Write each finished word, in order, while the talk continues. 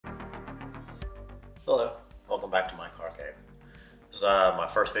Hello, welcome back to my car cave. This is my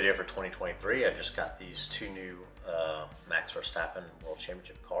first video for 2023. I just got these two new Max Verstappen World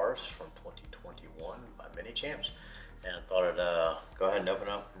Championship cars from 2021 by Minichamps, and I thought I'd go ahead and open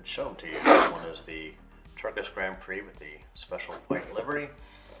up and show them to you. This one is the Turkish Grand Prix with the special white livery.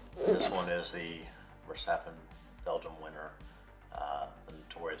 This one is the Verstappen Belgium winner, the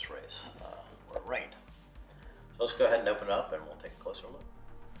notorious race where it rained. So let's go ahead and open it up and we'll take a closer look.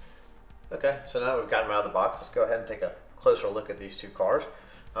 Okay, so now we've got them out of the box, let's go ahead and take a closer look at these two cars.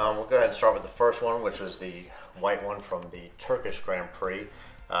 We'll go ahead and start with the first one, which was the white one from the Turkish Grand Prix.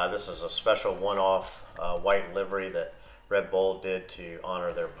 This is a special one-off white livery that Red Bull did to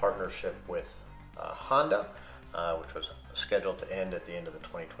honor their partnership with Honda, which was scheduled to end at the end of the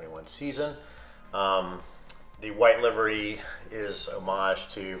 2021 season. The white livery is homage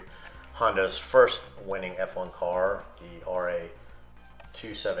to Honda's first winning F1 car, the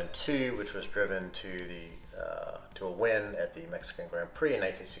RB16B, which was driven to a win at the Mexican Grand Prix in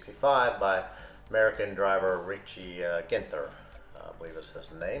 1965 by American driver Richie Ginther, I believe is his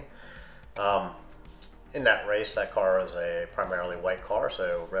name. In that race, that car was a primarily white car,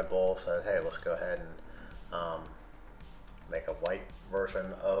 so Red Bull said, hey, let's go ahead and make a white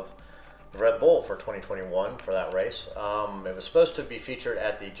version of the Red Bull for 2021 for that race. It was supposed to be featured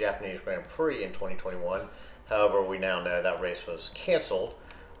at the Japanese Grand Prix in 2021. However, we now know that race was canceled,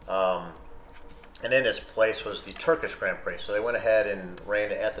 and in its place was the Turkish Grand Prix. So they went ahead and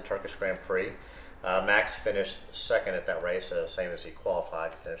ran it at the Turkish Grand Prix. Max finished second at that race, same as he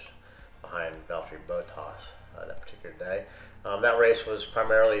qualified to finish behind Valtteri Bottas that particular day. That race was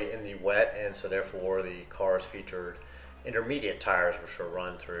primarily in the wet, and so therefore the cars featured intermediate tires, which were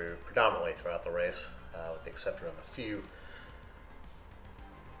run through predominantly throughout the race, with the exception of a few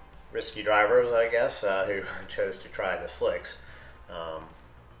risky drivers, I guess, who chose to try the slicks.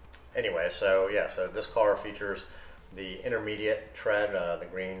 Anyway, so yeah, so this car features the intermediate tread, the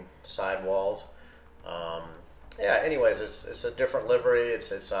green sidewalls. Yeah, anyways, it's a different livery.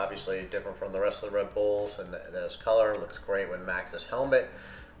 It's obviously different from the rest of the Red Bulls, and its color looks great with Max's helmet.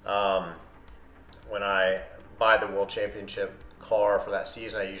 When I buy the World Championship car for that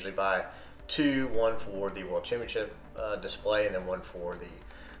season, I usually buy two, one for the World Championship display and then one for the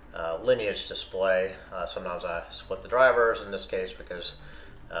lineage display. Sometimes I split the drivers. In this case, because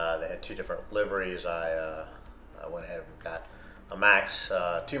they had two different liveries, I went ahead and got a Max,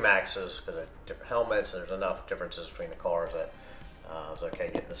 two Maxes, because they had different helmets, and there's enough differences between the cars that it was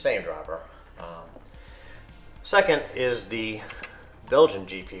okay getting the same driver. Second is the Belgian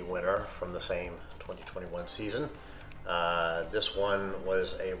GP winner from the same 2021 season. This one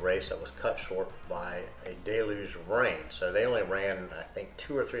was a race that was cut short by a deluge of rain. So they only ran, I think,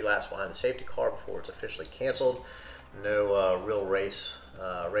 2 or 3 laps behind the safety car before it's officially canceled. No real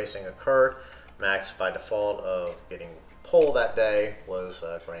racing occurred. Max, by default of getting pole that day, was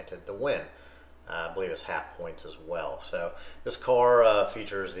granted the win. I believe it's half points as well. So this car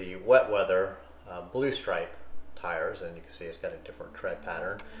features the wet weather blue stripe tires, and you can see it's got a different tread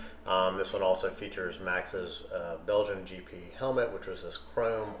pattern. This one also features Max's Belgian GP helmet, which was this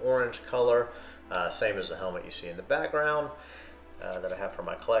chrome orange color, same as the helmet you see in the background that I have for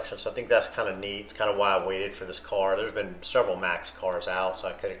my collection. So I think that's kind of neat. It's kind of why I waited for this car. There's been several Max cars out, so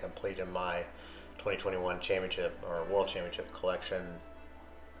I could have completed my 2021 championship or World Championship collection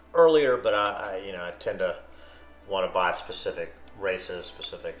earlier, but I tend to want to buy specific races,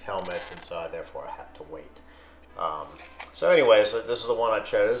 specific helmets, and so therefore I have to wait. So anyways, this is the one I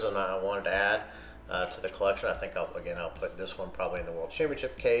chose and I wanted to add to the collection. I think I'll put this one probably in the World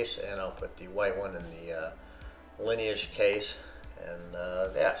Championship case, and I'll put the white one in the lineage case. And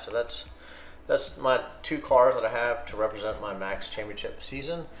yeah, so that's my two cars that I have to represent my Max Championship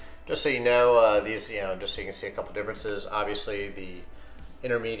season. Just so you know, these, just so you can see a couple differences. Obviously, the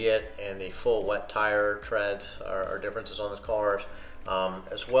intermediate and the full wet tire treads are differences on the cars,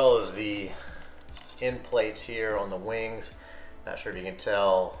 as well as the end plates here on the wings. Not sure if you can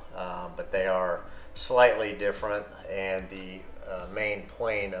tell, but they are slightly different, and the main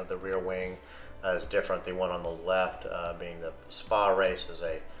plane of the rear wing is different. The one on the left, being the Spa race,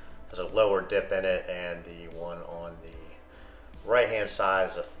 has a lower dip in it, and the one on the right hand side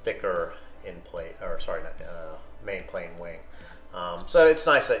is a thicker end plate, or sorry, main plane wing. So it's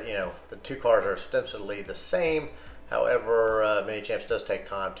nice that the two cars are ostensibly the same. However, Minichamps does take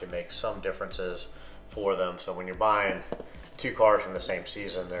time to make some differences for them. So when you're buying two cars from the same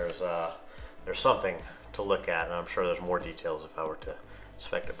season, there's something to look at, and I'm sure there's more details if I were to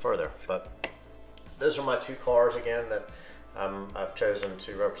inspect it further. But those are my two cars again that I've chosen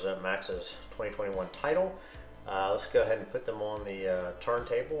to represent Max's 2021 title. Let's go ahead and put them on the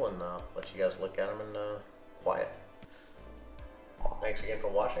turntable and let you guys look at them in quiet. Thanks again for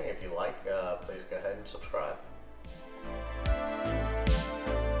watching. If you like, please go ahead and subscribe.